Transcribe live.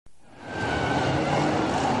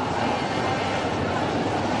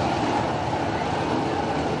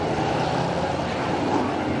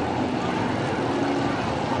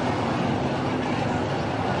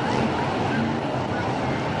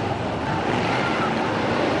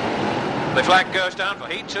The flag goes down for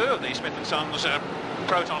Heat 2 of the Smith & Sons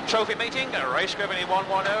Proton Trophy meeting. Race driven in 110,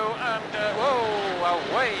 and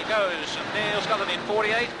whoa, away he goes. Neil Scotland in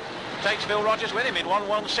 48. Takes Phil Rogers with him in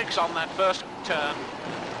 116 on that first turn.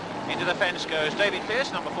 Into the fence goes David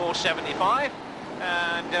Pearce, number 475,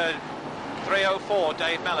 and 304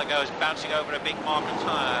 Dave Mellor goes bouncing over a big marker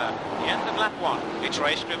tyre. The end of lap 1. It's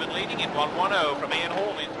race driven leading in 110 from Ian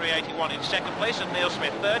Hall in 381 in second place, and Neil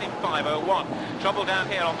Smith third in 501. Trouble down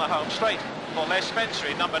here on the home straight for Les Spencer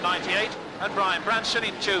in number 98 and Brian Branson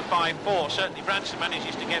in 254. Certainly Branson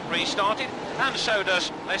manages to get restarted, and so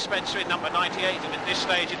does Les Spencer in number 98, and at this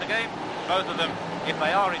stage in the game, both of them, if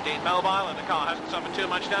they are indeed mobile and the car hasn't suffered too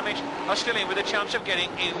much damage, are still in with a chance of getting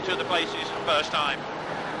into the places first time.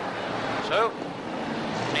 So,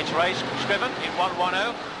 it's race driven in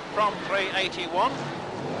 110 from 381.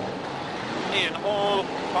 Ian Hall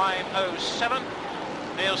 507.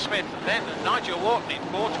 Neil Smith, then Nigel Wharton in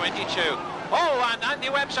 422. Oh, and Andy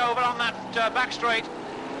Webb's over on that back straight.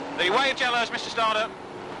 The wave yellows, Mr. Starter.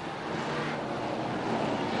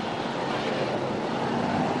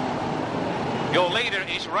 Your leader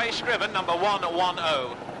is race driven number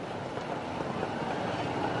 110.